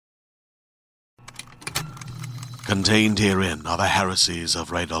Contained herein are the heresies of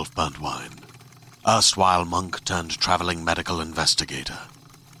Radolf Burntwine, erstwhile monk turned traveling medical investigator.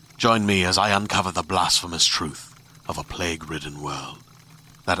 Join me as I uncover the blasphemous truth of a plague-ridden world,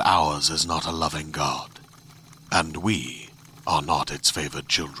 that ours is not a loving God, and we are not its favored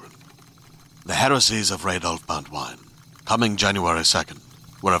children. The heresies of Radolf Burntwine, coming January 2nd,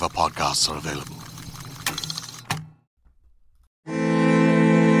 wherever podcasts are available.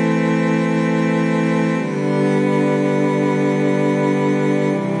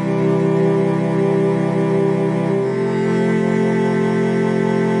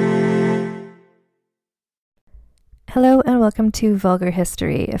 Hello and welcome to Vulgar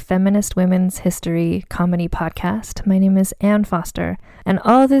History, a feminist women's history comedy podcast. My name is Anne Foster, and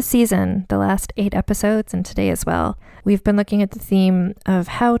all this season, the last 8 episodes and today as well, we've been looking at the theme of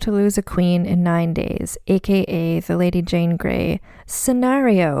how to lose a queen in 9 days, aka the Lady Jane Grey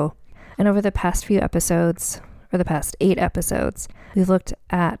scenario. And over the past few episodes, or the past 8 episodes, we've looked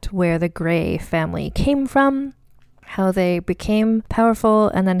at where the Grey family came from, how they became powerful,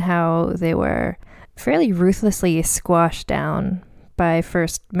 and then how they were fairly ruthlessly squashed down by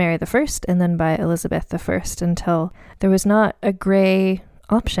first Mary I and then by Elizabeth I until there was not a Grey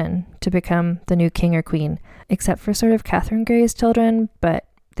option to become the new king or queen, except for sort of Catherine Grey's children, but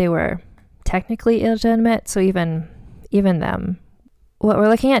they were technically illegitimate, so even them. What we're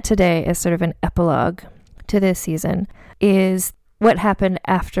looking at today is sort of an epilogue to this season, is what happened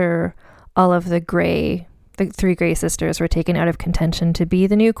after all of the 3 Grey sisters were taken out of contention to be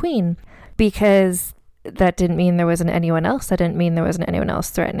the new queen. Because that didn't mean there wasn't anyone else. That didn't mean there wasn't anyone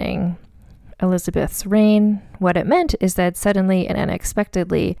else threatening Elizabeth's reign. What it meant is that suddenly and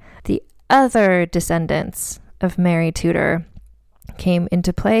unexpectedly, the other descendants of Mary Tudor came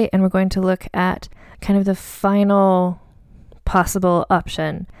into play, and we're going to look at kind of the final possible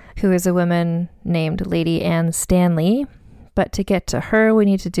option, who is a woman named Lady Anne Stanley. But to get to her, we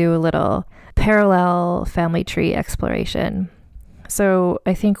need to do a little parallel family tree exploration. So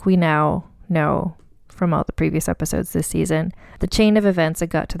I think we now know from all the previous episodes this season the chain of events that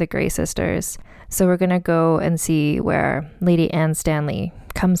got to the Grey sisters. So we're going to go and see where Lady Anne Stanley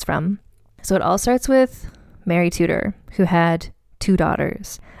comes from. So it all starts with Mary Tudor, who had 2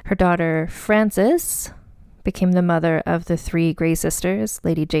 daughters. Her daughter Frances became the mother of the 3 Grey sisters,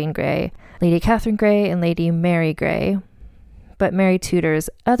 Lady Jane Grey, Lady Catherine Grey, and Lady Mary Grey. But Mary Tudor's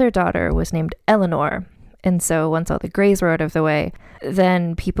other daughter was named Eleanor. And so once all the Greys were out of the way,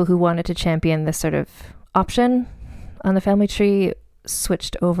 then people who wanted to champion this sort of option on the family tree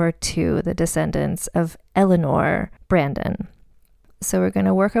switched over to the descendants of Eleanor Brandon. So we're going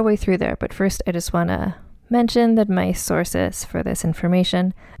to work our way through there. But first, I just want to mention that my sources for this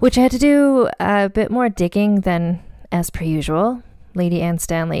information, which I had to do a bit more digging than as per usual. Lady Anne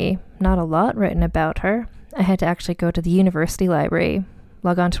Stanley, not a lot written about her. I had to actually go to the university library,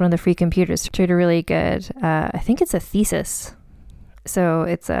 log on to one of the free computers to read a really good, I think it's a thesis. So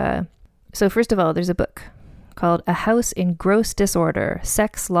first of all, there's a book called A House in Gross Disorder,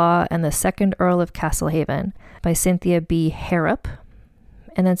 Sex, Law, and the Second Earl of Castlehaven by Cynthia B. Harrop.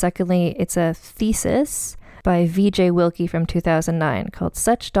 And then secondly, it's a thesis by V.J. Wilkie from 2009 called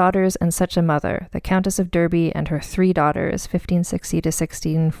Such Daughters and Such a Mother, the Countess of Derby and Her 3 Daughters, 1560 to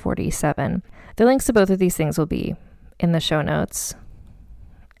 1647. The links to both of these things will be in the show notes.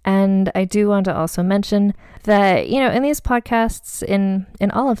 And I do want to also mention that, in these podcasts,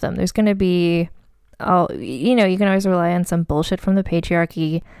 in all of them, there's going to be, you can always rely on some bullshit from the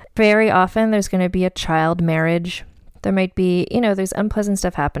patriarchy. Very often, there's going to be a child marriage. There might be, there's unpleasant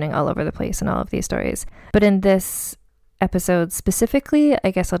stuff happening all over the place in all of these stories. But in this episode specifically, I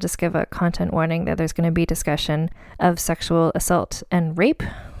guess I'll just give a content warning that there's going to be discussion of sexual assault and rape.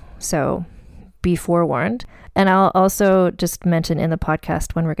 So be forewarned. And I'll also just mention in the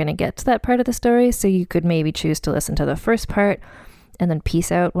podcast when we're going to get to that part of the story, so you could maybe choose to listen to the first part and then peace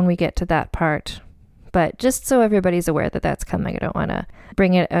out when we get to that part. But just so everybody's aware that that's coming, I don't want to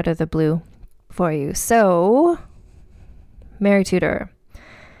bring it out of the blue for you. So, Mary Tudor,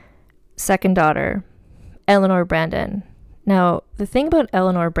 second daughter, Eleanor Brandon. Now, the thing about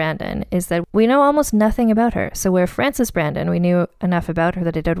Eleanor Brandon is that we know almost nothing about her. So where Frances Brandon, we knew enough about her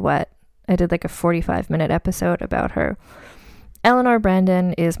that I did like a 45-minute episode about her. Eleanor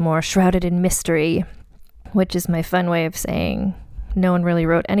Brandon is more shrouded in mystery, which is my fun way of saying no one really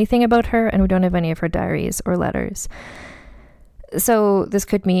wrote anything about her, and we don't have any of her diaries or letters. So this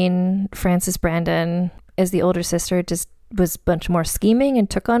could mean Frances Brandon, as the older sister, just was a bunch more scheming and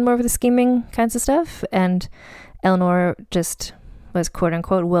took on more of the scheming kinds of stuff, and Eleanor just was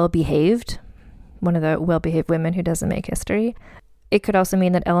quote-unquote well-behaved, one of the well-behaved women who doesn't make history. It could also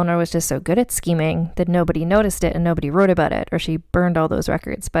mean that Eleanor was just so good at scheming that nobody noticed it and nobody wrote about it, or she burned all those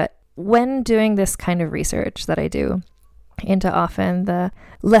records. But when doing this kind of research that I do into often the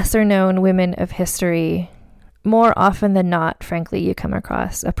lesser known women of history, more often than not, frankly, you come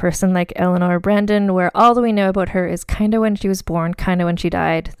across a person like Eleanor Brandon, where all that we know about her is kind of when she was born, kind of when she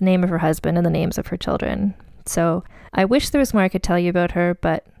died, the name of her husband, and the names of her children. So I wish there was more I could tell you about her,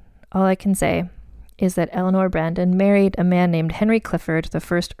 but all I can say is that Eleanor Brandon married a man named Henry Clifford, the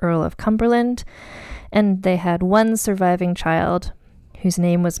first Earl of Cumberland, and they had one surviving child whose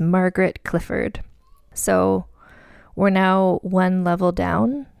name was Margaret Clifford. So we're now one level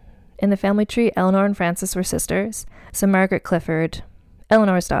down in the family tree. Eleanor and Frances were sisters. So Margaret Clifford,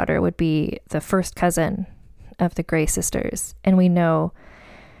 Eleanor's daughter, would be the first cousin of the Grey sisters. And we know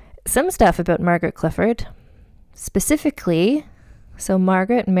some stuff about Margaret Clifford. Specifically, so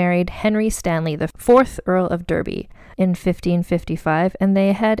Margaret married Henry Stanley, the 4th Earl of Derby, in 1555, and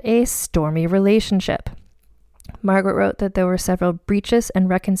they had a stormy relationship. Margaret wrote that there were several breaches and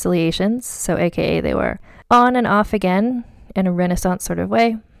reconciliations, so aka they were on and off again in a Renaissance sort of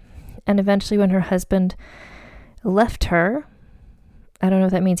way. And eventually when her husband left her, I don't know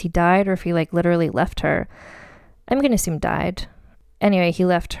if that means he died or if he literally left her. I'm going to assume died. Anyway, he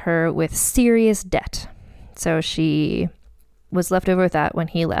left her with serious debt. So she was left over with that when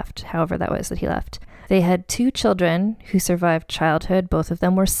he left, however that was that he left. They had 2 children who survived childhood. Both of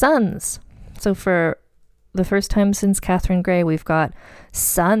them were sons. So for the first time since Catherine Grey, we've got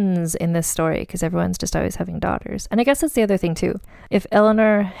sons in this story because everyone's just always having daughters. And I guess that's the other thing too. If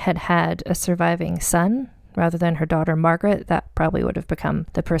Eleanor had had a surviving son rather than her daughter Margaret, that probably would have become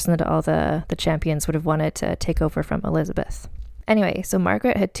the person that all the champions would have wanted to take over from Elizabeth. Anyway, so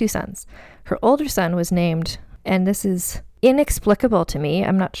Margaret had 2 sons. Her older son was named, and this is inexplicable to me.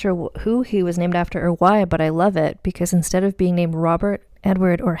 I'm not sure who he was named after or why, but I love it because instead of being named Robert,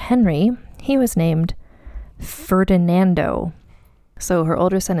 Edward, or Henry, he was named Ferdinando. So her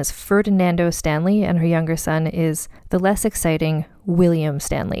older son is Ferdinando Stanley, and her younger son is the less exciting William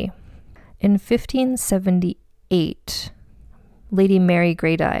Stanley. In 1578, Lady Mary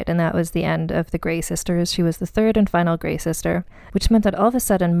Grey died, and that was the end of the Grey sisters. She was the 3rd and final Grey sister, which meant that all of a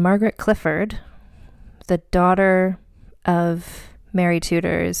sudden Margaret Clifford, the daughter of Mary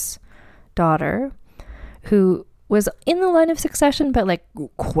Tudor's daughter, who was in the line of succession, but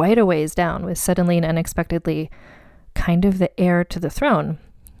quite a ways down, was suddenly and unexpectedly kind of the heir to the throne,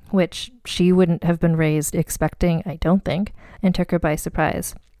 which she wouldn't have been raised expecting, I don't think, and took her by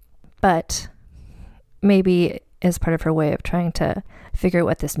surprise. But maybe as part of her way of trying to figure out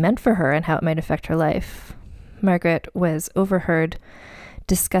what this meant for her and how it might affect her life, Margaret was overheard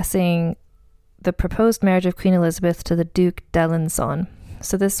discussing the proposed marriage of Queen Elizabeth to the Duke d'Alençon.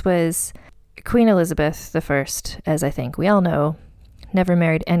 So this was Queen Elizabeth I, as I think we all know, never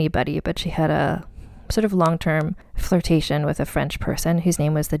married anybody, but she had a sort of long-term flirtation with a French person whose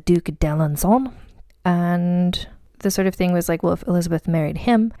name was the Duke d'Alençon. And the sort of thing was well, if Elizabeth married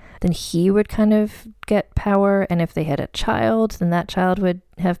him, then he would kind of get power. And if they had a child, then that child would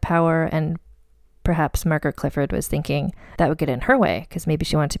have power. And perhaps Margaret Clifford was thinking that would get in her way because maybe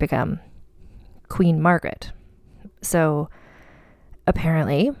she wanted to become Queen Margaret. So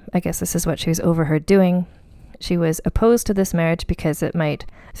apparently, I guess this is what she was overheard doing. She was opposed to this marriage because it might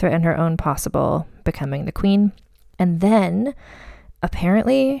threaten her own possible becoming the queen. And then,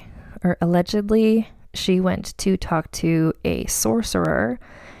 apparently, or allegedly, she went to talk to a sorcerer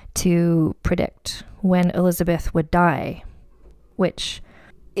to predict when Elizabeth would die, which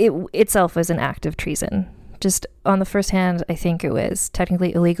itself was an act of treason. Just on the first hand, I think it was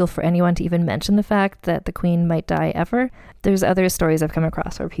technically illegal for anyone to even mention the fact that the queen might die ever. There's other stories I've come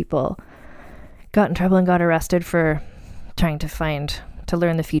across where people got in trouble and got arrested for trying to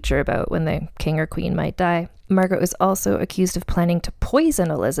learn the future about when the king or queen might die. Margaret was also accused of planning to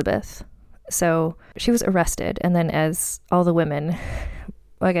poison Elizabeth. So she was arrested, and then as all the women,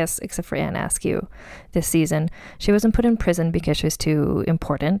 I guess except for Anne Askew this season, she wasn't put in prison because she was too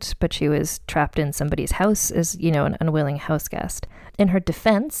important, but she was trapped in somebody's house as, an unwilling house guest. In her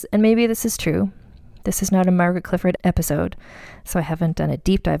defense, and maybe this is true, this is not a Margaret Clifford episode, so I haven't done a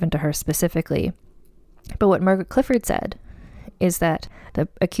deep dive into her specifically, but what Margaret Clifford said is that the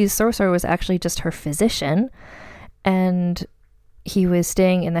accused sorcerer was actually just her physician, and he was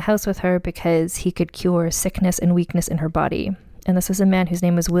staying in the house with her because he could cure sickness and weakness in her body. And this was a man whose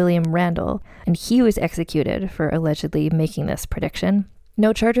name was William Randall, and he was executed for allegedly making this prediction.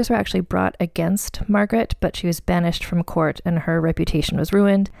 No charges were actually brought against Margaret, but she was banished from court and her reputation was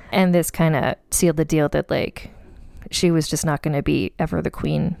ruined. And this kind of sealed the deal that she was just not going to be ever the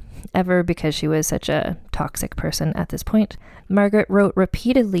queen ever because she was such a toxic person at this point. Margaret wrote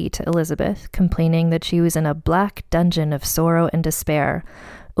repeatedly to Elizabeth, complaining that she was in a black dungeon of sorrow and despair,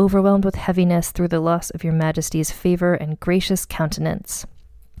 overwhelmed with heaviness through the loss of your majesty's favor and gracious countenance.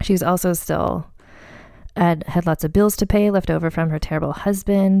 She's also still had lots of bills to pay left over from her terrible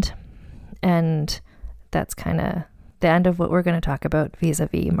husband, and that's kind of the end of what we're going to talk about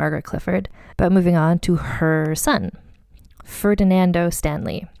vis-a-vis Margaret Clifford. But moving on to her son, Ferdinando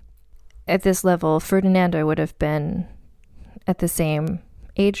Stanley. At this level, Ferdinando would have been at the same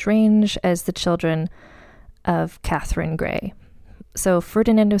age range as the children of Catherine Grey. So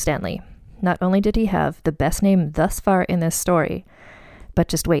Ferdinando Stanley, not only did he have the best name thus far in this story, but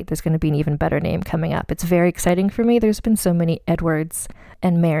just wait, there's going to be an even better name coming up. It's very exciting for me. There's been so many Edwards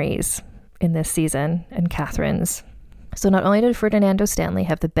and Marys in this season, and Catherines. So not only did Ferdinando Stanley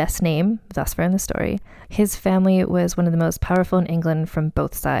have the best name thus far in the story, his family was one of the most powerful in England from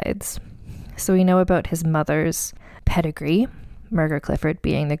both sides. So we know about his mother's pedigree, Margaret Clifford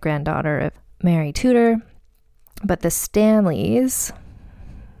being the granddaughter of Mary Tudor, but the Stanleys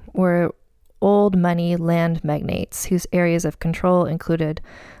were old money land magnates whose areas of control included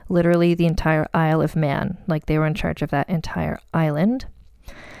literally the entire Isle of Man, like they were in charge of that entire island.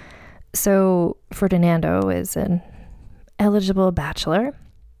 So Ferdinando is an eligible bachelor.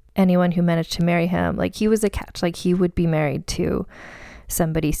 Anyone who managed to marry him, like he was a catch, like he would be married to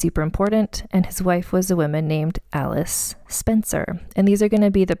somebody super important, and his wife was a woman named Alice Spencer. And these are going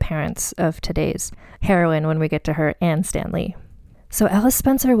to be the parents of today's heroine when we get to her, Anne Stanley. So Alice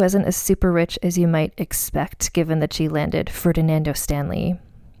Spencer wasn't as super rich as you might expect, given that she landed Ferdinando Stanley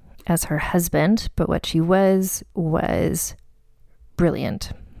as her husband, but what she was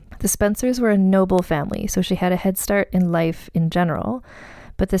brilliant. The Spencers were a noble family, so she had a head start in life in general,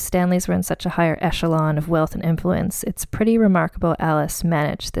 but the Stanleys were in such a higher echelon of wealth and influence. It's pretty remarkable Alice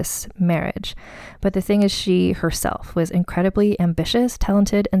managed this marriage. But the thing is, she herself was incredibly ambitious,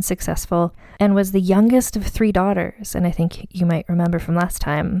 talented, and successful, and was the youngest of 3 daughters. And I think you might remember from last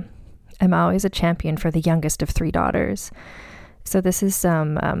time, I'm always a champion for the youngest of 3 daughters. So this is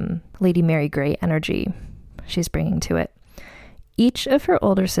some Lady Mary Grey energy she's bringing to it. Each of her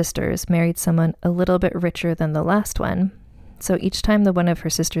older sisters married someone a little bit richer than the last one. So each time the one of her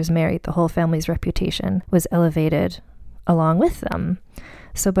sisters married, the whole family's reputation was elevated along with them.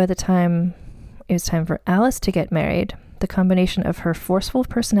 So by the time it was time for Alice to get married, the combination of her forceful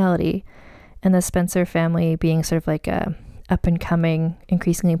personality and the Spencer family being sort of like a up-and-coming,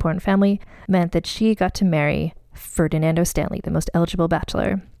 increasingly important family meant that she got to marry Ferdinando Stanley, the most eligible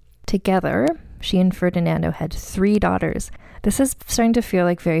bachelor. Together, she and Ferdinando had 3 daughters. This is starting to feel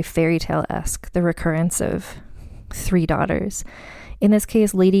like very fairy tale-esque, the recurrence of 3 daughters. In this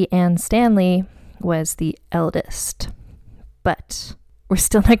case, Lady Anne Stanley was the eldest. But we're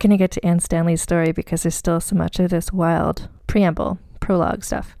still not going to get to Anne Stanley's story because there's still so much of this wild prologue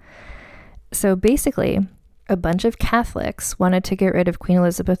stuff. So basically, a bunch of Catholics wanted to get rid of Queen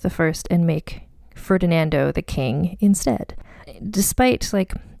Elizabeth I and make Ferdinando the king instead. Despite,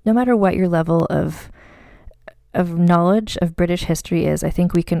 no matter what your level of knowledge of British history is, I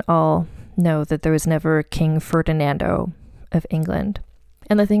think we can all know that there was never King Ferdinando of England.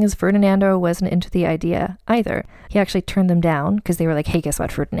 And the thing is, Ferdinando wasn't into the idea either. He actually turned them down because they were like, hey, guess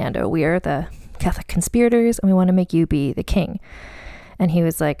what, Ferdinando? We are the Catholic conspirators and we want to make you be the king. And he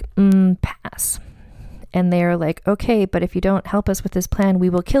was like, pass. And they're like, okay, but if you don't help us with this plan, we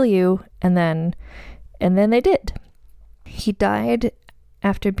will kill you. And then they did. He died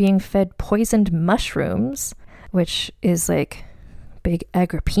after being fed poisoned mushrooms, which is like big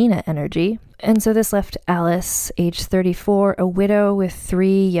Agrippina energy. And so this left Alice, age 34, a widow with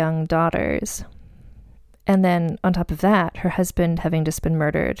 3 young daughters. And then on top of that, her husband having just been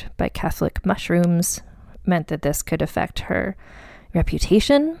murdered by Catholic mushrooms meant that this could affect her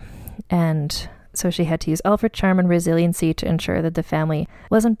reputation. And so she had to use all of her charm and resiliency to ensure that the family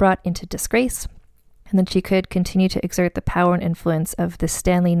wasn't brought into disgrace, and that she could continue to exert the power and influence of the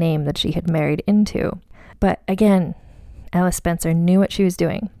Stanley name that she had married into. But again, Alice Spencer knew what she was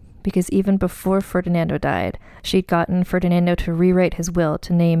doing, because even before Ferdinando died, she'd gotten Ferdinando to rewrite his will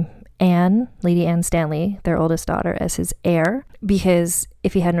to name Anne, Lady Anne Stanley, their oldest daughter, as his heir, because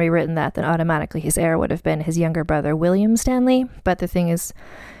if he hadn't rewritten that, then automatically his heir would have been his younger brother, William Stanley. But the thing is,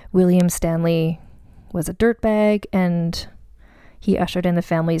 William Stanley was a dirtbag, and he ushered in the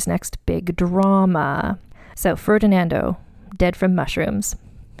family's next big drama. So Ferdinando, dead from mushrooms.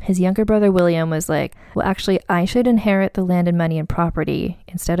 His younger brother William was like, well, actually, I should inherit the land and money and property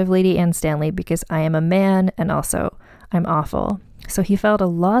instead of Lady Anne Stanley because I am a man and also I'm awful. So he filed a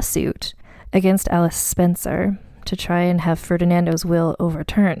lawsuit against Alice Spencer to try and have Ferdinando's will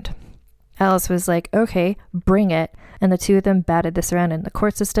overturned. Alice was like, okay, bring it. And the two of them batted this around in the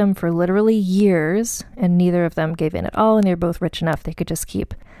court system for literally years, and neither of them gave in at all, and they were both rich enough they could just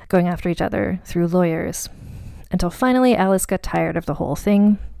keep going after each other through lawyers. Until finally Alice got tired of the whole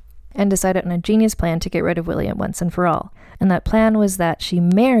thing and decided on a genius plan to get rid of William once and for all. And that plan was that she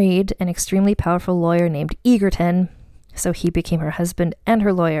married an extremely powerful lawyer named Egerton, so he became her husband and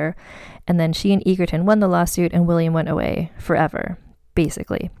her lawyer, and then she and Egerton won the lawsuit and William went away forever,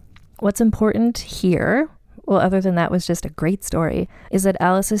 basically. What's important here, well, other than that was just a great story, is that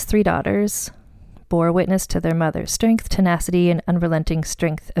Alice's 3 daughters bore witness to their mother's strength, tenacity, and unrelenting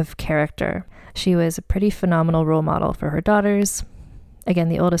strength of character. She was a pretty phenomenal role model for her daughters, again,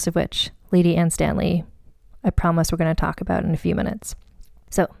 the oldest of which, Lady Anne Stanley, I promise we're going to talk about in a few minutes.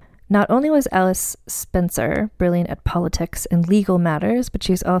 So, not only was Alice Spencer brilliant at politics and legal matters, but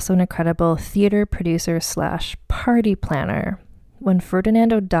she was also an incredible theater producer / party planner. When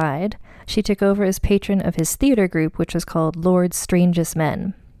Ferdinando died, she took over as patron of his theater group, which was called Lord Strange's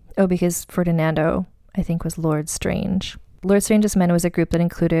Men. Oh, because Ferdinando, I think, was Lord Strange. Lord Strange's Men was a group that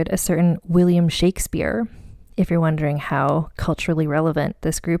included a certain William Shakespeare, if you're wondering how culturally relevant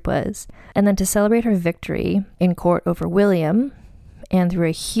this group was. And then to celebrate her victory in court over William, and through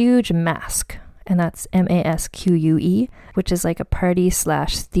a huge masque, and that's MASQUE, which is like a party /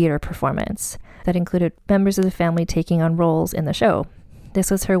 theater performance that included members of the family taking on roles in the show.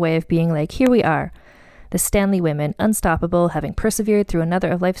 This was her way of being like, here we are, the Stanley women, unstoppable, having persevered through another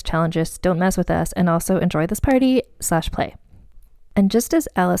of life's challenges, don't mess with us, and also enjoy this party / play. And just as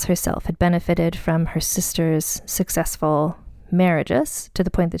Alice herself had benefited from her sister's successful marriages to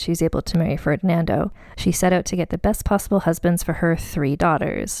the point that she was able to marry Ferdinando, she set out to get the best possible husbands for her 3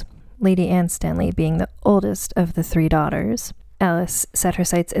 daughters, Lady Anne Stanley being the oldest of the 3 daughters. Alice set her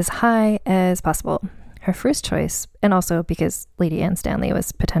sights as high as possible. Her first choice, and also because Lady Anne Stanley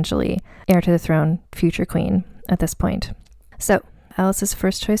was potentially heir to the throne, future queen at this point. So, Alice's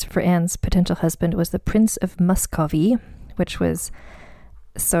first choice for Anne's potential husband was the Prince of Muscovy, which was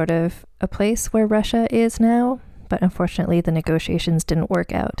sort of a place where Russia is now, but unfortunately the negotiations didn't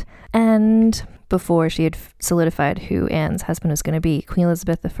work out. And before she had solidified who Anne's husband was going to be, Queen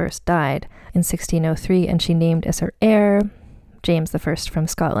Elizabeth I died in 1603, and she named as her heir James I from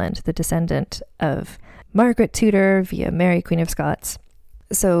Scotland, the descendant of Margaret Tudor via Mary, Queen of Scots.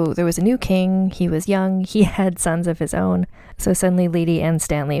 So there was a new king, he was young, he had sons of his own, so suddenly Lady Anne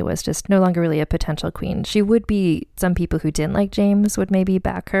Stanley was just no longer really a potential queen. She would be, some people who didn't like James would maybe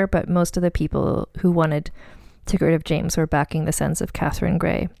back her, but most of the people who wanted to get rid of James were backing the sons of Catherine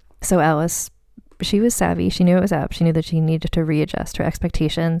Grey. So Alice, she was savvy, she knew it was up, she knew that she needed to readjust her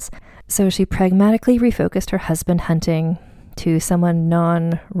expectations, so she pragmatically refocused her husband hunting to someone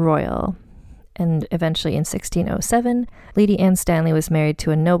non-royal. And eventually in 1607, Lady Anne Stanley was married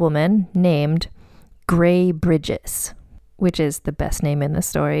to a nobleman named Grey Bridges, which is the best name in the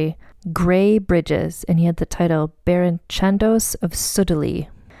story. Grey Bridges, and he had the title Baron Chandos of Sudeley,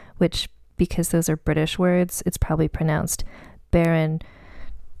 which, because those are British words, it's probably pronounced Baron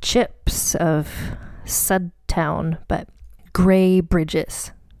Chips of Sudtown, but Grey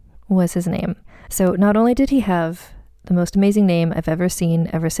Bridges was his name. So not only did he have the most amazing name I've ever seen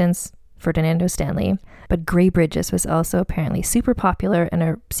ever since Ferdinando Stanley, but Grey Bridges was also apparently super popular and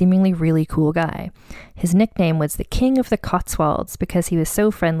a seemingly really cool guy. His nickname was the King of the Cotswolds because he was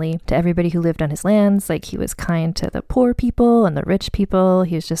so friendly to everybody who lived on his lands. Like, he was kind to the poor people and the rich people.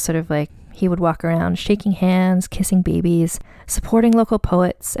 He was just sort of like, he would walk around shaking hands, kissing babies, supporting local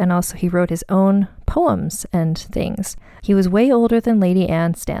poets, and also he wrote his own poems and things. He was way older than Lady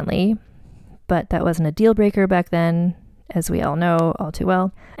Anne Stanley, but that wasn't a deal breaker back then, as we all know all too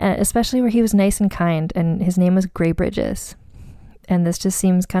well, and especially where he was nice and kind, and his name was Grey Bridges. And this just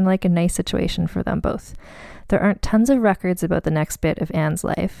seems kind of like a nice situation for them both. There aren't tons of records about the next bit of Anne's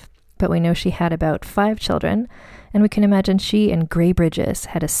life, but we know she had about 5 children, and we can imagine she and Grey Bridges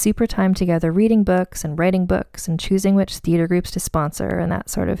had a super time together reading books and writing books and choosing which theater groups to sponsor and that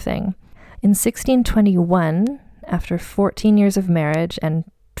sort of thing. In 1621, after 14 years of marriage and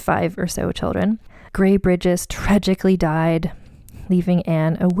 5 or so children, Grey Bridges tragically died, leaving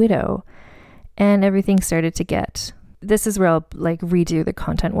Anne a widow, and everything started to get... This is where I'll redo the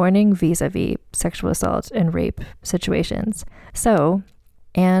content warning vis-a-vis sexual assault and rape situations. So,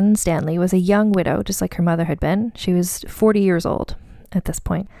 Anne Stanley was a young widow, just like her mother had been. She was 40 years old at this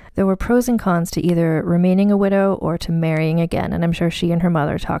point. There were pros and cons to either remaining a widow or to marrying again, and I'm sure she and her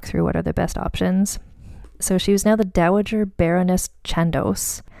mother talked through what are the best options. So she was now the Dowager Baroness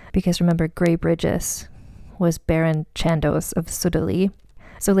Chandos, because remember, Grey Bridges was Baron Chandos of Sudeley.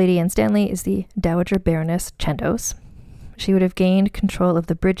 So Lady Anne Stanley is the Dowager Baroness Chandos. She would have gained control of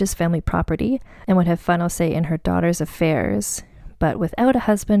the Bridges family property and would have final say in her daughter's affairs. But without a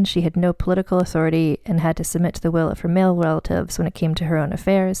husband, she had no political authority and had to submit to the will of her male relatives when it came to her own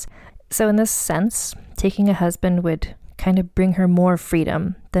affairs. So in this sense, taking a husband would kind of bring her more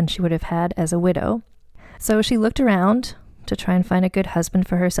freedom than she would have had as a widow. So she looked around to try and find a good husband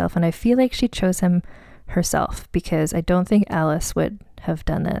for herself, and I feel like she chose him herself because I don't think Alice would have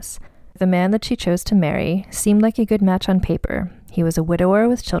done this. The man that she chose to marry seemed like a good match on paper. He was a widower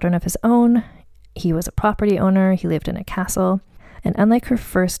with children of his own. He was a property owner. He lived in a castle. And unlike her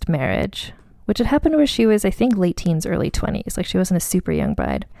first marriage, which had happened where she was, I think, late teens, early 20s, like she wasn't a super young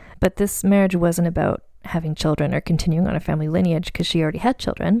bride, but this marriage wasn't about having children or continuing on a family lineage because she already had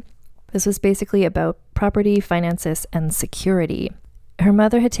children. This was basically about property, finances, and security. Her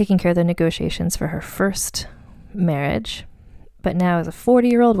mother had taken care of the negotiations for her first marriage, but now as a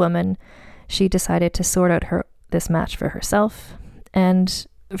 40-year-old woman, she decided to sort out this match for herself. And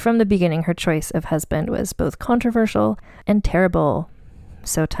from the beginning, her choice of husband was both controversial and terrible.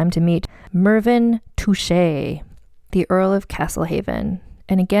 So time to meet Mervyn Touchet, the Earl of Castlehaven.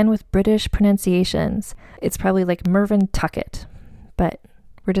 And again, with British pronunciations, it's probably like Mervyn Tuckett, but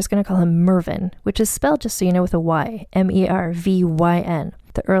we're just going to call him Mervyn, which is spelled, just so you know, with a Y, Mervyn,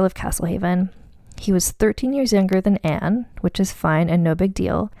 the Earl of Castlehaven. He was 13 years younger than Anne, which is fine and no big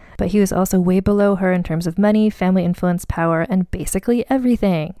deal, but he was also way below her in terms of money, family influence, power, and basically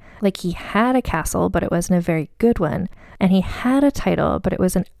everything. Like, he had a castle, but it wasn't a very good one, and he had a title, but it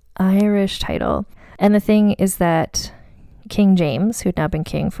was an Irish title. And the thing is that King James, who had now been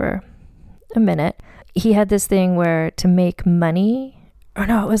king for a minute, he had this thing where to make money, or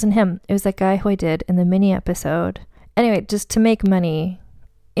no, it wasn't him. It was that guy who I did in the mini episode. Anyway, just to make money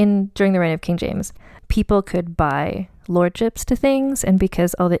during the reign of King James, people could buy lordships to things, and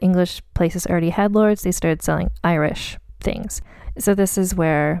because all the English places already had lords, they started selling Irish things. So this is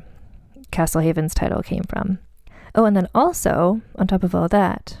where Castlehaven's title came from. Oh, and then also, on top of all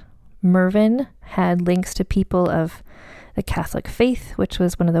that, Mervyn had links to people of the Catholic faith, which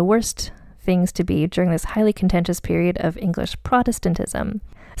was one of the worst things to be during this highly contentious period of English Protestantism.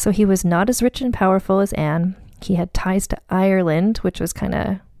 So he was not as rich and powerful as Anne. He had ties to Ireland, which was kind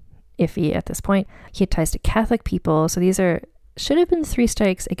of iffy at this point. He had ties to Catholic people, so these should have been 3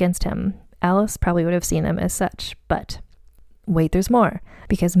 strikes against him. Alice probably would have seen them as such, but wait, there's more.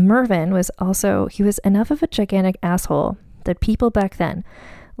 Because Mervyn was enough of a gigantic asshole that people back then,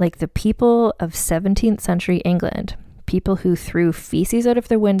 like the people of 17th century England, people who threw feces out of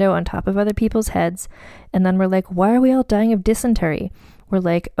their window on top of other people's heads, and then were like, why are we all dying of dysentery? We're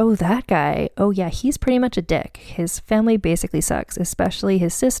like, oh, that guy, oh yeah, he's pretty much a dick. His family basically sucks, especially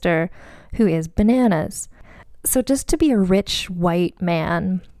his sister, who is bananas. So just to be a rich white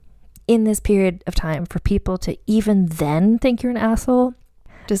man in this period of time, for people to even then think you're an asshole,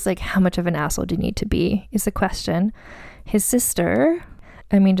 just like how much of an asshole do you need to be is the question. His sister,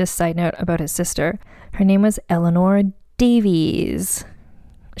 just side note about his sister, her name was Eleanor Davies.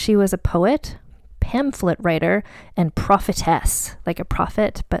 She was a poet, pamphlet writer, and prophetess, like a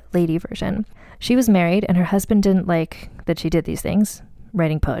prophet, but lady version. She was married, and her husband didn't like that she did these things,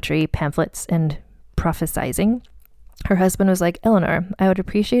 writing poetry, pamphlets, and prophesizing. Her husband was like, Eleanor, I would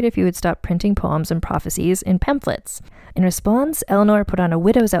appreciate if you would stop printing poems and prophecies in pamphlets. In response, Eleanor put on a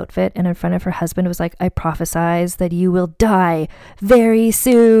widow's outfit and in front of her husband was like, I prophesize that you will die very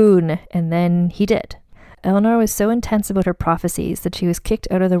soon. And then he did. Eleanor was so intense about her prophecies that she was kicked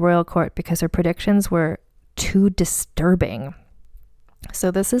out of the royal court because her predictions were too disturbing. So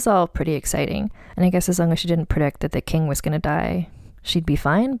this is all pretty exciting. And I guess as long as she didn't predict that the king was going to die, she'd be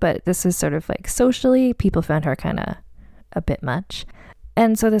fine. But this is sort of like socially, people found her kind of a bit much.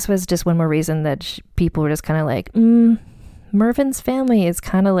 And so this was just one more reason that people were just kind of like, Mervyn's family is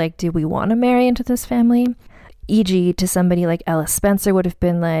kind of like, do we want to marry into this family? E.g. to somebody like Alice Spencer would have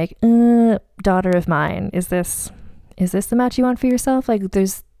been like, daughter of mine, is this the match you want for yourself? Like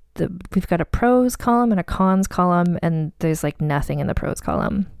we've got a pros column and a cons column, and there's like nothing in the pros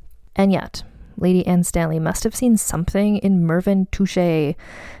column. And yet, Lady Anne Stanley must have seen something in Mervyn Touchet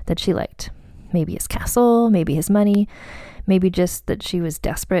that she liked. Maybe his castle, maybe his money, maybe just that she was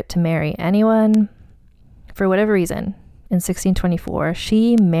desperate to marry anyone. For whatever reason, in 1624,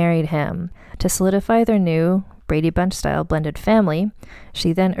 she married him to solidify their new Brady Bunch-style blended family.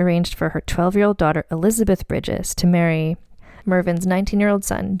 She then arranged for her 12-year-old daughter, Elizabeth Bridges, to marry Mervyn's 19-year-old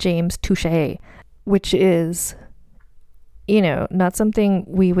son, James Touchet, which is, not something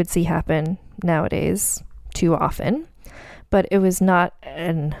we would see happen nowadays too often. But it was not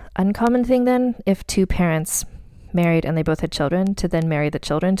an uncommon thing then if two parents married and they both had children, to then marry the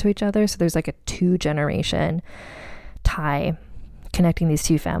children to each other. So there's like a 2-generation tie connecting these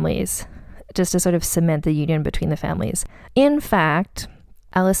two families, just to sort of cement the union between the families. In fact,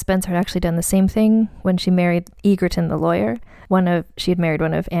 Alice Spencer had actually done the same thing when she married Egerton the lawyer. She had married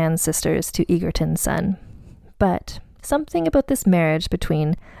one of Anne's sisters to Egerton's son. But something about this marriage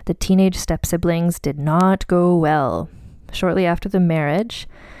between the teenage step-siblings did not go well. Shortly after the marriage,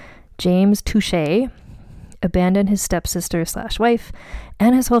 James Touchet abandoned his stepsister/wife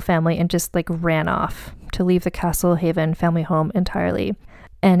and his whole family and just ran off to leave the Castlehaven family home entirely.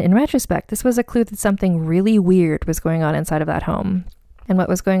 And in retrospect, this was a clue that something really weird was going on inside of that home. And what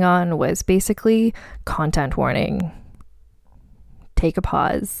was going on was basically content warning. Take a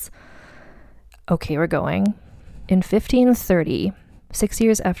pause. Okay, we're going. In 1530, 6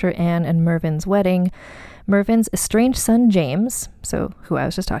 years after Anne and Mervyn's wedding, Mervyn's estranged son James, so who I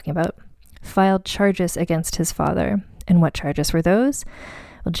was just talking about, filed charges against his father. And what charges were those?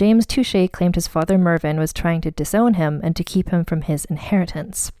 Well, James Touchet claimed his father Mervyn was trying to disown him and to keep him from his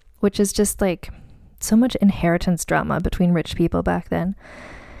inheritance, which is just so much inheritance drama between rich people back then.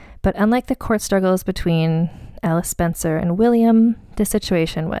 But unlike the court struggles between Alice Spencer and William, the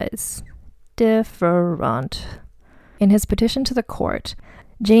situation was different. In his petition to the court,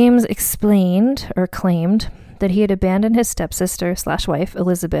 James explained or claimed that he had abandoned his stepsister/wife,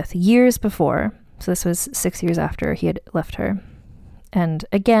 Elizabeth, years before. So this was 6 years after he had left her. And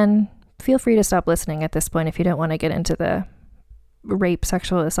again, feel free to stop listening at this point if you don't want to get into the rape,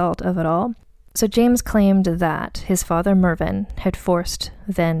 sexual assault of it all. So James claimed that his father Mervyn had forced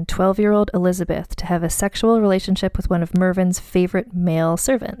then 12-year-old Elizabeth to have a sexual relationship with one of Mervyn's favorite male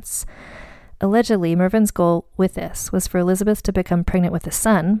servants. Allegedly, Mervyn's goal with this was for Elizabeth to become pregnant with a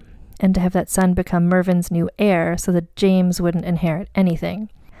son and to have that son become Mervyn's new heir so that James wouldn't inherit anything.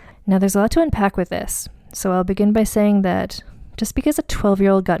 Now, there's a lot to unpack with this, so I'll begin by saying that just because a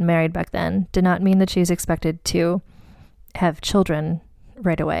 12-year-old got married back then did not mean that she was expected to have children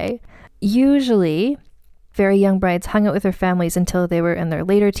right away. Usually, very young brides hung out with their families until they were in their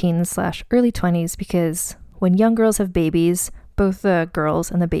later teens/early 20s because when young girls have babies, both the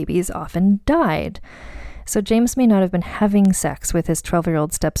girls and the babies often died. So James may not have been having sex with his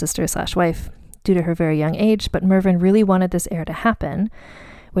 12-year-old stepsister/wife due to her very young age, but Mervyn really wanted this heir to happen,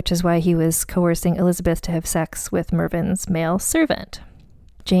 which is why he was coercing Elizabeth to have sex with Mervyn's male servant.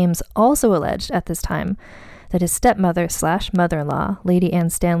 James also alleged at this time that his stepmother/mother-in-law, Lady Anne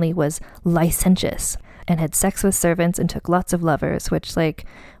Stanley, was licentious and had sex with servants and took lots of lovers, which,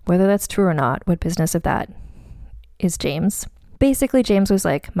 whether that's true or not, what business of that is James? Basically, James was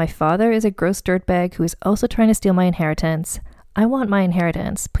like, my father is a gross dirtbag who is also trying to steal my inheritance. I want my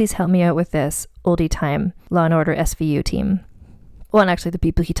inheritance. Please help me out with this oldie time Law and Order SVU team. Well, and actually the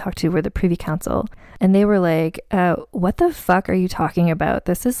people he talked to were the Privy Council. And they were like, what the fuck are you talking about?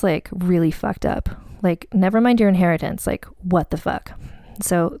 This is really fucked up. Never mind your inheritance. What the fuck?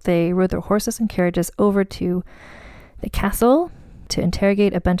 So they rode their horses and carriages over to the castle to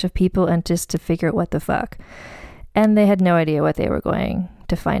interrogate a bunch of people and just to figure out what the fuck. And they had no idea what they were going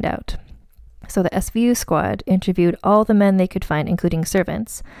to find out. So the SVU squad interviewed all the men they could find, including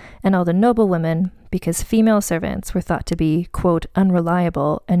servants, and all the noblewomen, because female servants were thought to be, quote,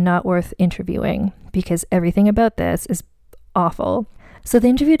 unreliable and not worth interviewing, because everything about this is awful. So they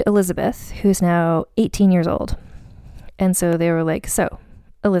interviewed Elizabeth, who's now 18 years old. And so they were like, so,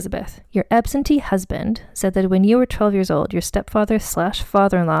 Elizabeth, your absentee husband said that when you were 12 years old, your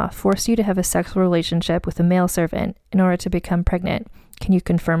stepfather/father-in-law forced you to have a sexual relationship with a male servant in order to become pregnant. Can you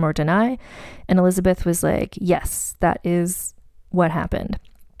confirm or deny? And Elizabeth was like, yes, that is what happened.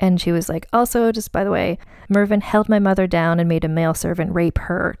 And she was like, also, just by the way, Mervyn held my mother down and made a male servant rape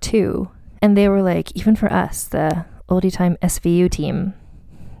her too. And they were like, even for us, the oldie time SVU team,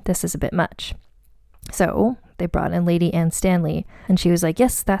 this is a bit much. So they brought in Lady Anne Stanley, and she was like,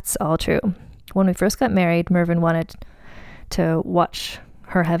 yes, that's all true. When we first got married, Mervyn wanted to watch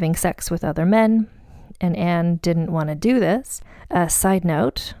her having sex with other men, and Anne didn't want to do this. Side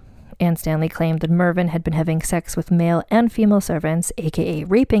note, Anne Stanley claimed that Mervyn had been having sex with male and female servants, aka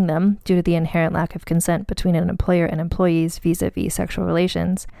raping them, due to the inherent lack of consent between an employer and employees vis-a-vis sexual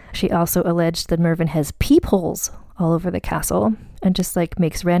relations. She also alleged that Mervyn has peepholes all over the castle and just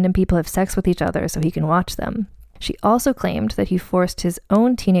makes random people have sex with each other so he can watch them. She also claimed that he forced his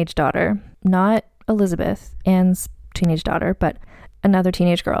own teenage daughter, not Elizabeth, Anne's teenage daughter, but another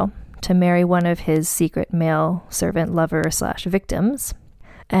teenage girl, to marry one of his secret male servant lover/victims.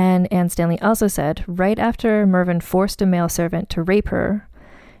 And Anne Stanley also said, right after Mervyn forced a male servant to rape her,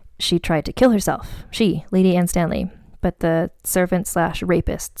 she tried to kill herself. She, Lady Anne Stanley. But the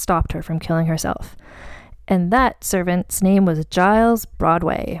servant/rapist stopped her from killing herself. And that servant's name was Giles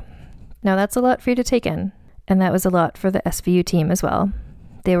Broadway. Now that's a lot for you to take in. And that was a lot for the SVU team as well.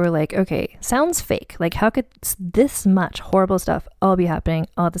 They were like, okay, sounds fake. Like, how could this much horrible stuff all be happening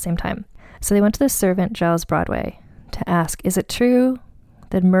all at the same time? So they went to the servant, Giles Broadway, to ask, is it true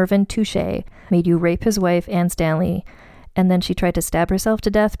that Mervyn Touche made you rape his wife, Anne Stanley, and then she tried to stab herself to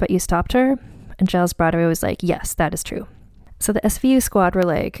death, but you stopped her? And Giles Broadway was like, yes, that is true. So the SVU squad were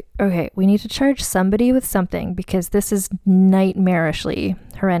like, okay, we need to charge somebody with something because this is nightmarishly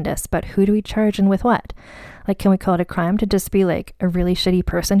horrendous, but who do we charge and with what? Like, can we call it a crime to just be like a really shitty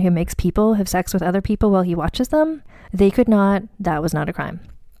person who makes people have sex with other people while he watches them? They could not. That was not a crime.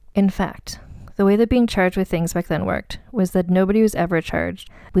 In fact, the way that being charged with things back then worked was that nobody was ever charged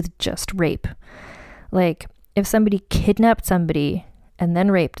with just rape. Like, if somebody kidnapped somebody and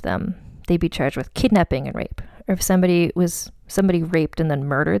then raped them, they'd be charged with kidnapping and rape. Or if somebody raped and then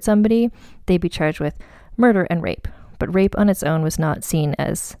murdered somebody, they'd be charged with murder and rape. But rape on its own was not seen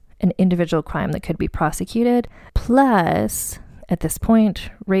as an individual crime that could be prosecuted. Plus, at this point,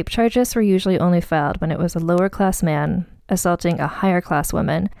 rape charges were usually only filed when it was a lower class man assaulting a higher class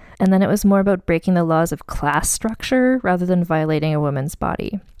woman, and then it was more about breaking the laws of class structure rather than violating a woman's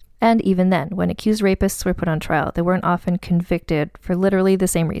body. And even then, when accused rapists were put on trial, they weren't often convicted for literally the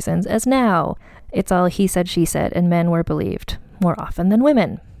same reasons as now. It's all he said, she said, and men were believed more often than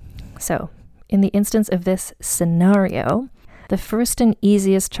women. So, in the instance of this scenario, the first and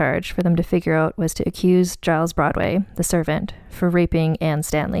easiest charge for them to figure out was to accuse Giles Broadway, the servant, for raping Anne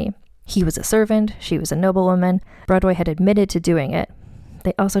Stanley. He was a servant, she was a noblewoman. Broadway had admitted to doing it.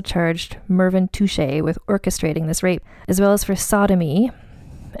 They also charged Mervyn Touche with orchestrating this rape, as well as for sodomy.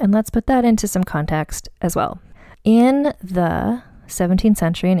 And let's put that into some context as well. In the 17th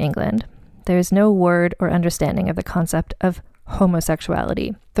century in England, there is no word or understanding of the concept of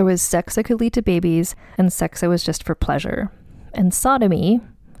homosexuality. There was sex that could lead to babies and sex that was just for pleasure. And sodomy,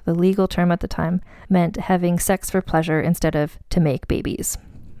 the legal term at the time, meant having sex for pleasure instead of to make babies.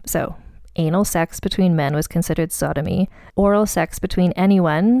 So, anal sex between men was considered sodomy. Oral sex between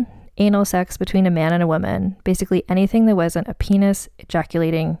anyone, anal sex between a man and a woman, basically anything that wasn't a penis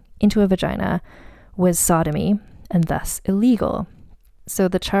ejaculating into a vagina, was sodomy and thus illegal. So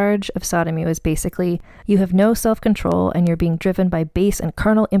the charge of sodomy was basically, you have no self-control and you're being driven by base and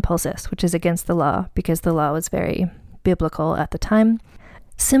carnal impulses, which is against the law because the law was very biblical at the time.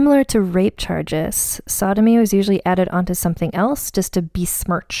 Similar to rape charges, sodomy was usually added onto something else just to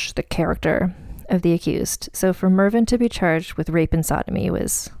besmirch the character of the accused. So for Mervyn to be charged with rape and sodomy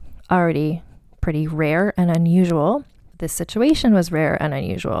was already pretty rare and unusual. This situation was rare and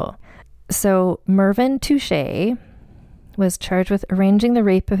unusual. So Mervyn Touche was charged with arranging the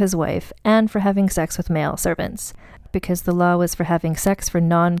rape of his wife and for having sex with male servants. Because the law was for having sex for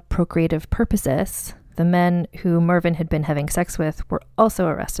non-procreative purposes, the men who Mervyn had been having sex with were also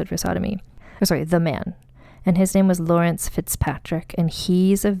arrested for sodomy. The man. And his name was Lawrence Fitzpatrick, and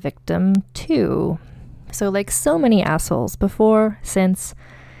he's a victim too. So like so many assholes before, since,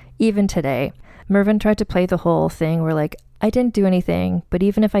 even today, Mervyn tried to play the whole thing where like, I didn't do anything, but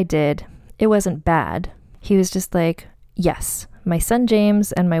even if I did, it wasn't bad. He was just like, yes, my son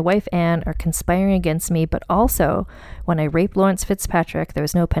James and my wife Anne are conspiring against me, but also when I raped Lawrence Fitzpatrick, there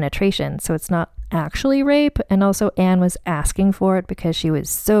was no penetration, so it's not actually rape, and also Anne was asking for it because she was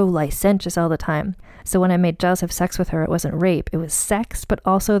so licentious all the time. So when I made Giles have sex with her, it wasn't rape, it was sex, but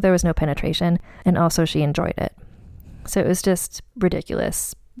also there was no penetration, and also she enjoyed it. So it was just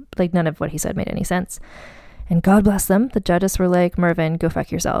ridiculous. Like none of what he said made any sense. And God bless them, the judges were like, Mervyn, go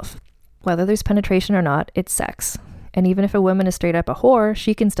fuck yourself. Whether there's penetration or not, it's sex. And even if a woman is straight up a whore,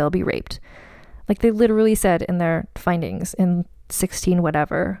 she can still be raped. Like they literally said in their findings in 16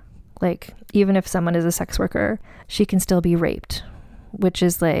 whatever, like even if someone is a sex worker, she can still be raped, which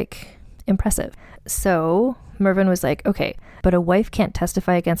is like impressive. So Mervyn was like, okay, but a wife can't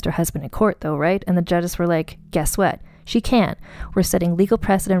testify against her husband in court though, right? And the judges were like, guess what? She can. We're setting legal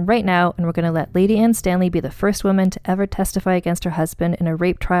precedent right now, and we're going to let Lady Anne Stanley be the first woman to ever testify against her husband in a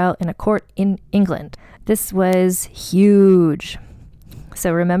rape trial in a court in England. This was huge.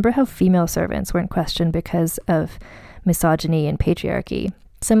 So remember how female servants weren't questioned because of misogyny and patriarchy.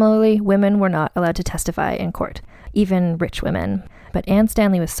 Similarly, women were not allowed to testify in court, even rich women. But Anne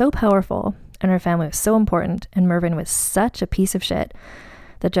Stanley was so powerful, and her family was so important, and Mervyn was such a piece of shit,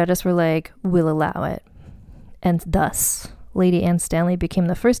 the judges were like, we'll allow it. And thus, Lady Anne Stanley became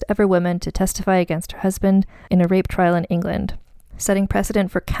the first ever woman to testify against her husband in a rape trial in England, setting precedent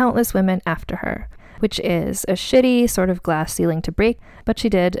for countless women after her, which is a shitty sort of glass ceiling to break, but she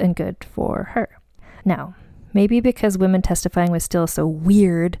did, and good for her. Now, Maybe because women testifying was still so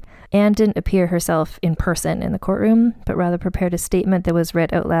weird, Anne didn't appear herself in person in the courtroom, but rather prepared a statement that was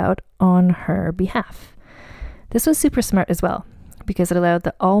read out loud on her behalf. This was super smart as well, because it allowed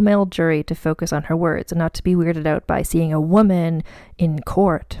the all-male jury to focus on her words and not to be weirded out by seeing a woman in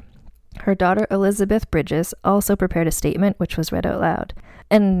court. Her daughter Elizabeth Bridges also prepared a statement which was read out loud.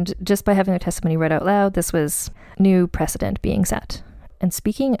 And just by having her testimony read out loud, this was new precedent being set. And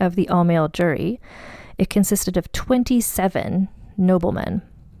speaking of the all-male jury, it consisted of 27 noblemen.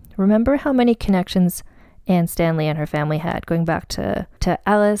 Remember how many connections Anne Stanley and her family had, going back to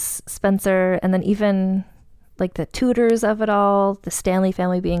Alice Spencer, and then even like the Tudors of it all, the Stanley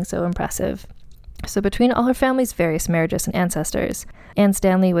family being so impressive. So between all her family's various marriages and ancestors, Anne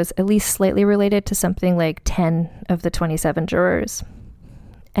Stanley was at least slightly related to something like 10 of the 27 jurors.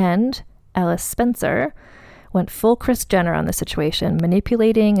 And Alice Spencer went full Kris Jenner on the situation,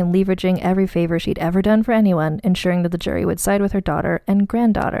 manipulating and leveraging every favor she'd ever done for anyone, ensuring that the jury would side with her daughter and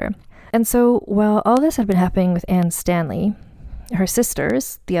granddaughter. And so while all this had been happening with Anne Stanley, her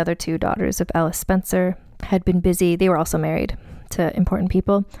sisters, the other two daughters of Alice Spencer, had been busy. They were also married to important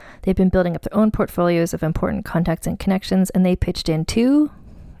people. They'd been building up their own portfolios of important contacts and connections, and they pitched in too.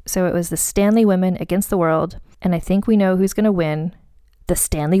 So it was the Stanley women against the world, and I think we know who's going to win: the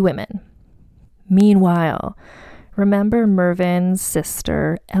Stanley women. Meanwhile, remember Mervyn's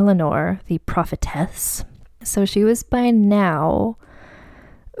sister, Eleanor, the prophetess? So she was by now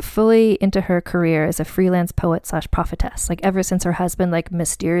fully into her career as a freelance poet / prophetess. Like ever since her husband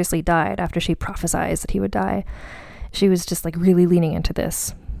mysteriously died after she prophesied that he would die, she was just really leaning into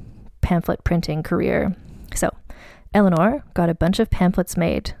this pamphlet printing career. So Eleanor got a bunch of pamphlets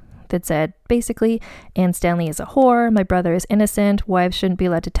made that said, basically, Anne Stanley is a whore, my brother is innocent, wives shouldn't be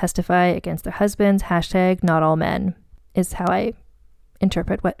allowed to testify against their husbands, #not all men, is how I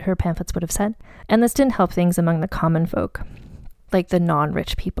interpret what her pamphlets would have said. And this didn't help things among the common folk, like the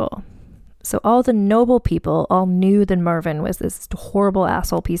non-rich people. So all the noble people all knew that Mervyn was this horrible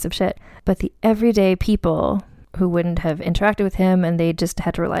asshole piece of shit, but the everyday people who wouldn't have interacted with him and they just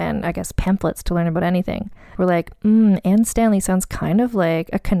had to rely on, I guess, pamphlets to learn about anything, were like, Anne Stanley sounds kind of like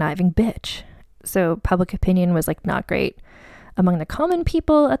a conniving bitch. So public opinion was not great among the common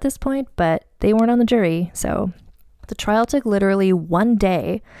people at this point, but they weren't on the jury. So the trial took literally one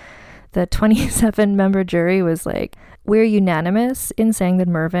day. The 27-member jury was like, we're unanimous in saying that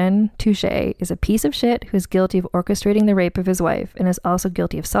Mervyn Touche is a piece of shit who is guilty of orchestrating the rape of his wife and is also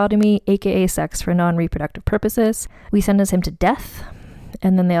guilty of sodomy, aka sex for non-reproductive purposes. We sentence him to death.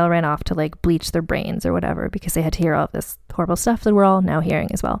 And then they all ran off to bleach their brains or whatever because they had to hear all of this horrible stuff that we're all now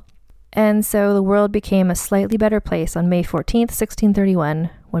hearing as well. And so the world became a slightly better place on May 14th, 1631,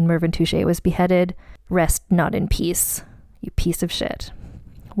 when Mervyn Touche was beheaded. Rest not in peace, you piece of shit.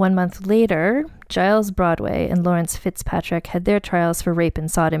 1 month later, Giles Broadway and Lawrence Fitzpatrick had their trials for rape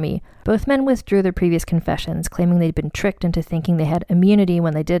and sodomy. Both men withdrew their previous confessions, claiming they'd been tricked into thinking they had immunity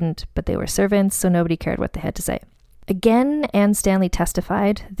when they didn't, but they were servants, so nobody cared what they had to say. Again, Anne Stanley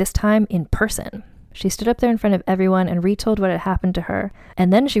testified, this time in person. She stood up there in front of everyone and retold what had happened to her.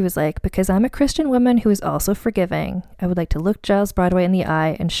 And then she was like, because I'm a Christian woman who is also forgiving, I would like to look Giles Broadway in the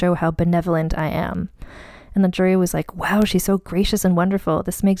eye and show how benevolent I am. And the jury was like, wow, she's so gracious and wonderful.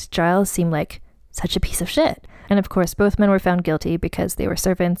 This makes Giles seem like such a piece of shit. And of course, both men were found guilty because they were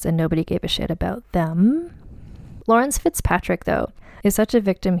servants and nobody gave a shit about them. Lawrence Fitzpatrick, though, is such a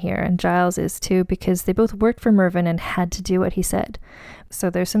victim here, and Giles is too, because they both worked for Mervyn and had to do what he said. So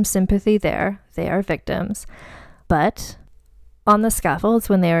there's some sympathy there. They are victims. But on the scaffolds,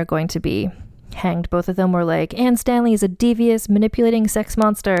 when they are going to be hanged, both of them were like, Anne Stanley is a devious, manipulating sex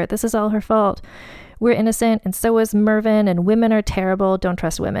monster. This is all her fault. We're innocent, and so is Mervyn, and women are terrible. Don't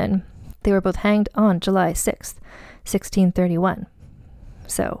trust women. They were both hanged on July 6th, 1631.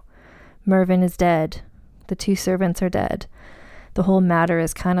 So, Mervyn is dead. The two servants are dead. The whole matter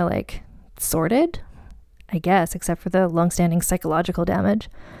is kind of sorted, I guess, except for the long-standing psychological damage.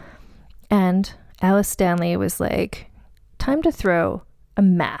 And Alice Stanley was like, time to throw a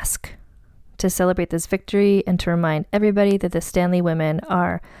mask to celebrate this victory and to remind everybody that the Stanley women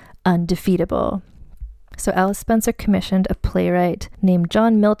are undefeatable. So Alice Spencer commissioned a playwright named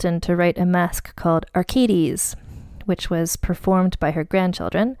John Milton to write a masque called Arcades, which was performed by her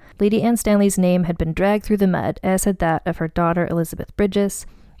grandchildren. Lady Anne Stanley's name had been dragged through the mud, as had that of her daughter Elizabeth Bridges.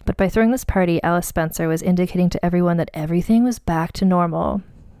 But by throwing this party, Alice Spencer was indicating to everyone that everything was back to normal.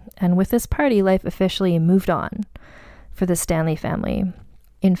 And with this party, life officially moved on for the Stanley family.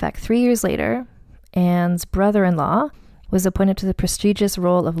 In fact, 3 years later, Anne's brother-in-law was appointed to the prestigious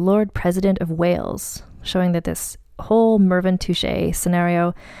role of Lord President of Wales, showing that this whole Mervyn Touché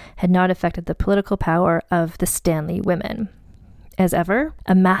scenario had not affected the political power of the Stanley women. As ever,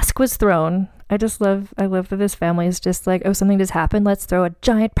 a mask was thrown. I love that this family is just like, oh, something just happened. Let's throw a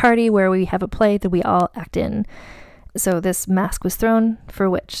giant party where we have a play that we all act in. So this mask was thrown, for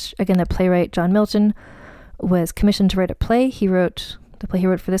which, again, the playwright John Milton was commissioned to write a play. The play he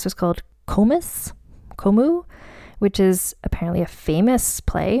wrote for this was called Comu, which is apparently a famous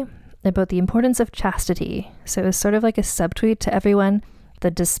play about the importance of chastity. So it was sort of like a subtweet to everyone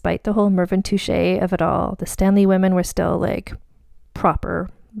that despite the whole Mervyn Touché of it all, the Stanley women were still like proper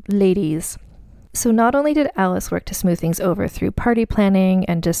ladies. So not only did Alice work to smooth things over through party planning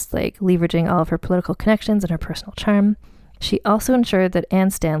and just like leveraging all of her political connections and her personal charm, she also ensured that Anne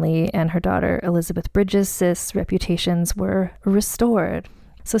Stanley and her daughter Elizabeth Bridges' reputations were restored.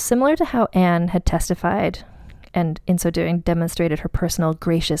 So similar to how Anne had testified and in so doing demonstrated her personal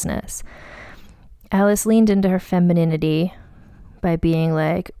graciousness, Alice leaned into her femininity by being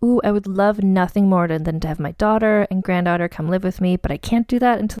like, ooh, I would love nothing more than to have my daughter and granddaughter come live with me, but I can't do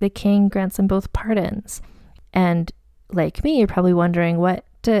that until the king grants them both pardons. And like me, you're probably wondering, what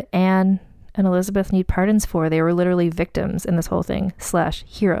do Anne and Elizabeth need pardons for? They were literally victims in this whole thing, /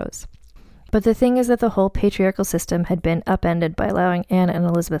 heroes. But the thing is that the whole patriarchal system had been upended by allowing Anne and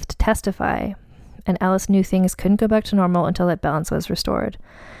Elizabeth to testify, and Alice knew things couldn't go back to normal until that balance was restored.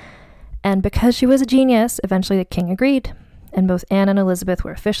 And because she was a genius, eventually the king agreed, and both Anne and Elizabeth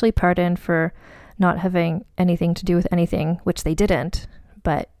were officially pardoned for not having anything to do with anything, which they didn't,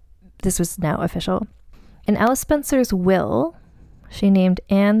 but this was now official. In Alice Spencer's will, she named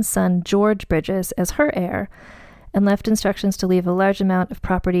Anne's son George Bridges as her heir and left instructions to leave a large amount of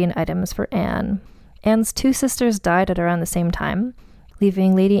property and items for Anne. Anne's 2 sisters died at around the same time,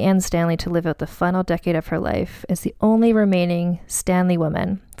 leaving Lady Anne Stanley to live out the final decade of her life as the only remaining Stanley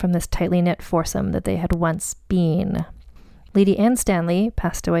woman from this tightly knit foursome that they had once been. Lady Anne Stanley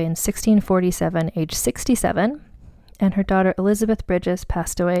passed away in 1647, aged 67, and her daughter Elizabeth Bridges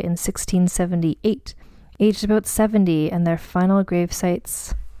passed away in 1678, aged about 70, and their final grave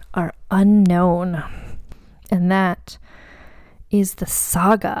sites are unknown. And that is the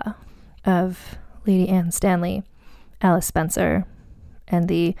saga of Lady Anne Stanley, Alice Spencer, and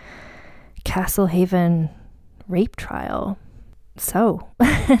the Castlehaven rape trial. So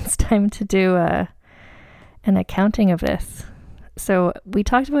it's time to do an accounting of this. So we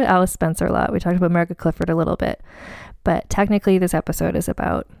talked about Alice Spencer a lot. We talked about Margaret Clifford a little bit, but technically this episode is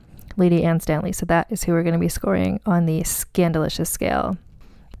about Lady Anne Stanley. So that is who we're going to be scoring on the scandalicious scale.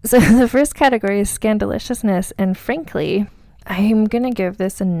 So the first category is scandaliciousness. And frankly, I'm going to give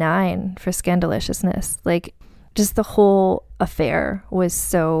this a 9 for scandaliciousness. Like, just the whole affair was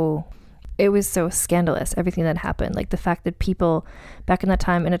so scandalous, everything that happened. Like the fact that people back in that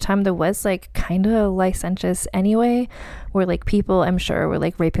time, in a time that was like kind of licentious anyway, where like people, I'm sure, were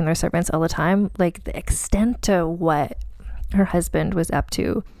like raping their servants all the time, like the extent to what her husband was up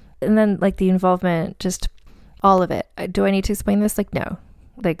to. And then like the involvement, just all of it. Do I need to explain this? Like, no.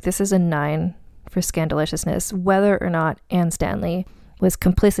 Like this is a 9 for scandaliciousness. Whether or not Anne Stanley was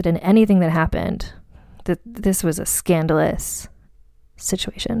complicit in anything that happened, that this was a scandalous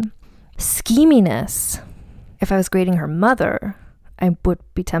situation. Scheminess. If I was grading her mother, I would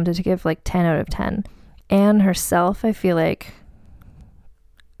be tempted to give like 10 out of 10. Anne herself, I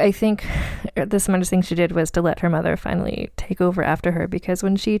think the smartest thing she did was to let her mother finally take over after her, because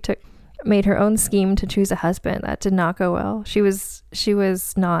when she made her own scheme to choose a husband, that did not go well. She was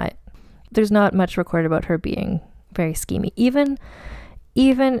not, there's not much recorded about her being very schemy.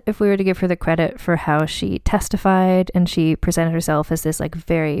 Even if we were to give her the credit for how she testified and she presented herself as this like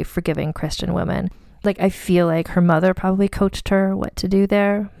very forgiving Christian woman, like I feel like her mother probably coached her what to do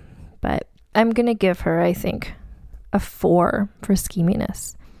there. But I'm going to give her, I think, a 4 for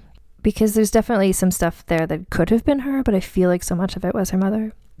scheminess, because there's definitely some stuff there that could have been her, but I feel like so much of it was her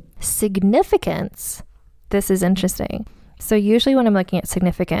mother. Significance. This is interesting. So usually when I'm looking at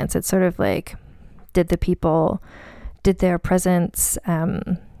significance, it's sort of like, did their presence,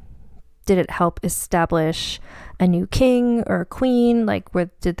 did it help establish a new king or queen? Like,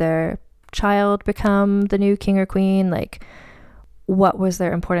 did their child become the new king or queen? Like, what was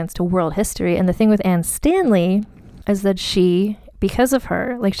their importance to world history? And the thing with Anne Stanley is that she, because of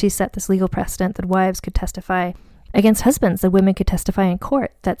her, like she set this legal precedent that wives could testify against husbands, that women could testify in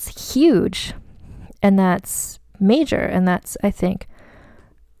court. That's huge. And that's major. And that's, I think,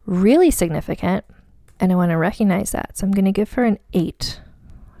 really significant. And I want to recognize that. So I'm going to give her an 8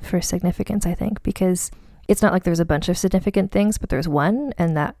 for significance, I think, because it's not like there's a bunch of significant things, but there's one,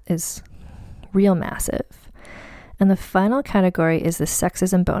 and that is real massive. And the final category is the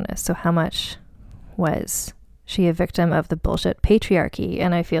sexism bonus. So how much was she a victim of the bullshit patriarchy?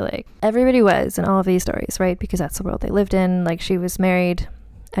 And I feel like everybody was in all of these stories, right? Because that's the world they lived in. Like, she was married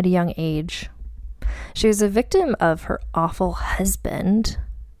at a young age. She was a victim of her awful husband,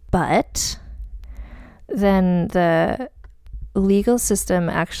 but then the legal system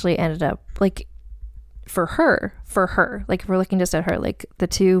actually ended up, like, for her, like, if we're looking just at her, like, the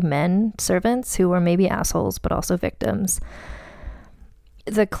two men servants who were maybe assholes, but also victims,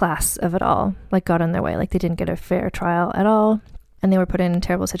 the class of it all, like, got in their way. Like, they didn't get a fair trial at all, and they were put in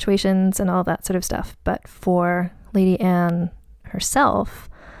terrible situations and all that sort of stuff. But for Lady Anne herself,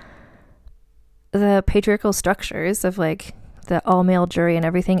 the patriarchal structures of, like, the all-male jury and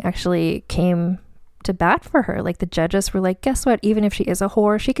everything actually came to bat for her. Like, the judges were like, guess what? Even if she is a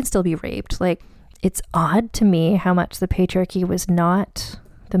whore, she can still be raped. Like, it's odd to me how much the patriarchy was not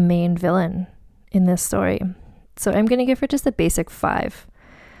the main villain in this story. So I'm going to give her just a basic 5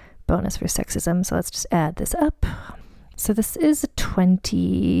 bonus for sexism. So let's just add this up. So this is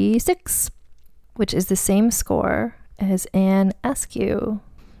 26, which is the same score as Anne Askew.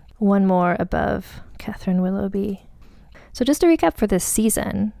 One more above Catherine Willoughby. So just to recap for this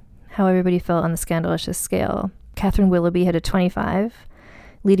season, how everybody felt on the Scandalicious scale. Catherine Willoughby had a 25.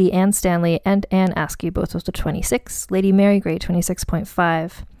 Lady Anne Stanley and Anne Askew both with a 26. Lady Mary Grey,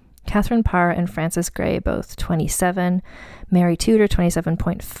 26.5. Catherine Parr and Frances Grey, both 27. Mary Tudor,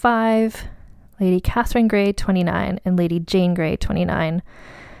 27.5. Lady Catherine Grey, 29. And Lady Jane Grey,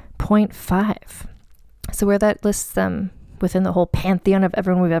 29.5. So where that lists them within the whole pantheon of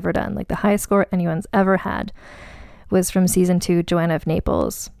everyone we've ever done, like the highest score anyone's ever had, was from season 2, Joanna of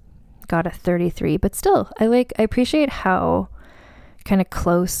Naples. Got a 33. But still, I appreciate how kind of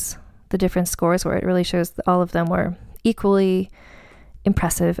close the different scores were. It really shows that all of them were equally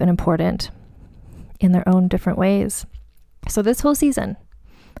impressive and important in their own different ways. So this whole season,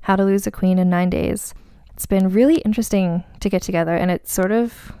 How to Lose a Queen in 9 Days, it's been really interesting to get together, and it's sort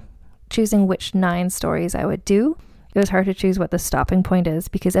of choosing which 9 stories I would do. It was hard to choose what the stopping point is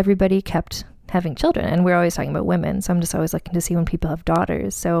because everybody kept having children, and we're always talking about women, so I'm just always looking to see when people have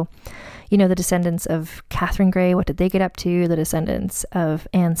daughters. So, you know, the descendants of Catherine Grey, what did they get up to? The descendants of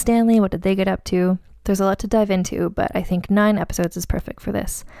Anne Stanley, what did they get up to? There's a lot to dive into, but I think 9 episodes is perfect for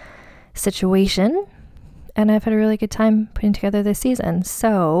this situation, and I've had a really good time putting together this season.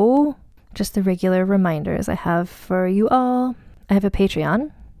 So, just the regular reminders I have for you all. I have a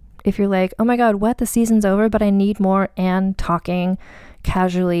Patreon. If you're like, oh my god, what? The season's over, but I need more Anne talking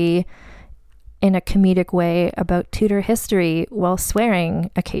casually in a comedic way about Tudor history while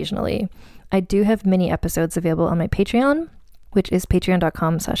swearing occasionally, I do have mini episodes available on my Patreon, which is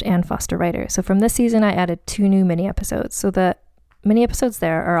patreon.com/AnneFosterWriter. So from this season, I added 2 new mini episodes. So the mini episodes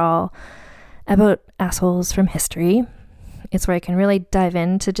there are all about assholes from history. It's where I can really dive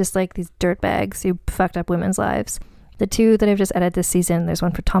into just like these dirtbags who fucked up women's lives. The 2 that I've just added this season, there's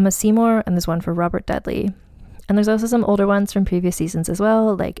one for Thomas Seymour and there's one for Robert Dudley. And there's also some older ones from previous seasons as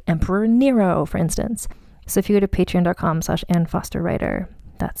well, like Emperor Nero, for instance. So if you go to patreon.com/AnneFosterWriter,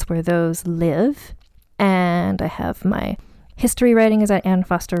 that's where those live. And I have my history writing is at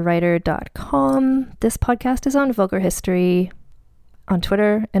AnneFosterWriter.com. This podcast is on Vulgar History on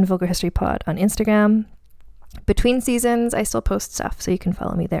Twitter and Vulgar History Pod on Instagram. Between seasons, I still post stuff, so you can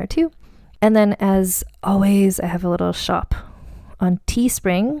follow me there too. And then, as always, I have a little shop on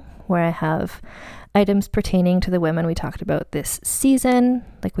Teespring where I have items pertaining to the women we talked about this season.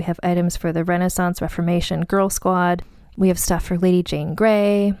 Like, we have items for the Renaissance, Reformation, Girl Squad. We have stuff for Lady Jane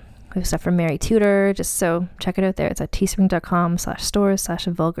Grey. We have stuff for Mary Tudor. Just so check it out there. It's at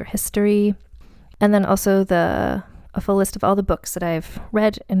teespring.com/stores/vulgarhistory. And then also a full list of all the books that I've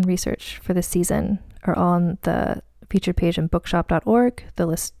read and researched for this season are on the featured page on bookshop.org. The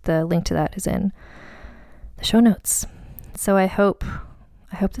link to that is in the show notes. So I hope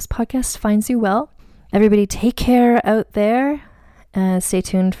this podcast finds you well. Everybody take care out there. Stay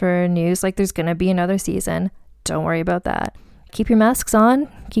tuned for news. Like, there's going to be another season. Don't worry about that. Keep your masks on.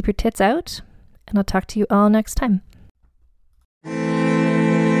 Keep your tits out. And I'll talk to you all next time.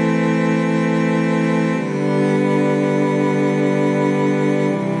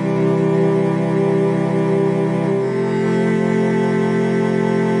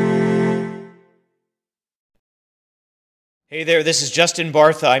 Hey there, this is Justin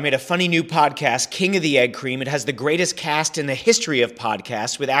Bartha. I made a funny new podcast, King of the Egg Cream. It has the greatest cast in the history of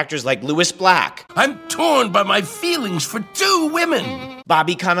podcasts with actors like Louis Black. I'm torn by my feelings for 2 women.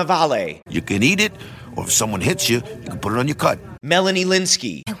 Bobby Cannavale. You can eat it, or if someone hits you, you can put it on your cut. Melanie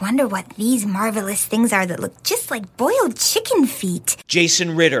Linsky, I wonder what these marvelous things are that look just like boiled chicken feet.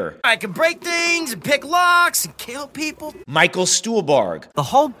 Jason Ritter, I can break things and pick locks and kill people. Michael Stuhlbarg, The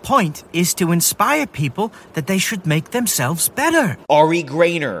whole point is to inspire people that they should make themselves better. Ari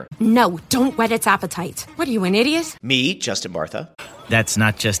Grainer, No, don't whet its appetite. What are you, an idiot? me, Justin Bartha, That's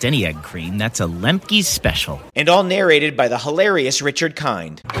not just any egg cream, that's a Lemke's special. and all narrated by the hilarious Richard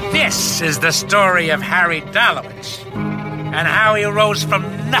Kind. This is the story of Harry Dalowitz and how he rose from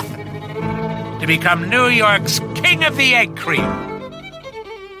nothing to become New York's King of the Egg Cream.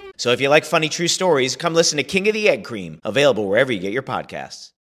 So if you like funny true stories, come listen to King of the Egg Cream, available wherever you get your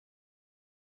podcasts.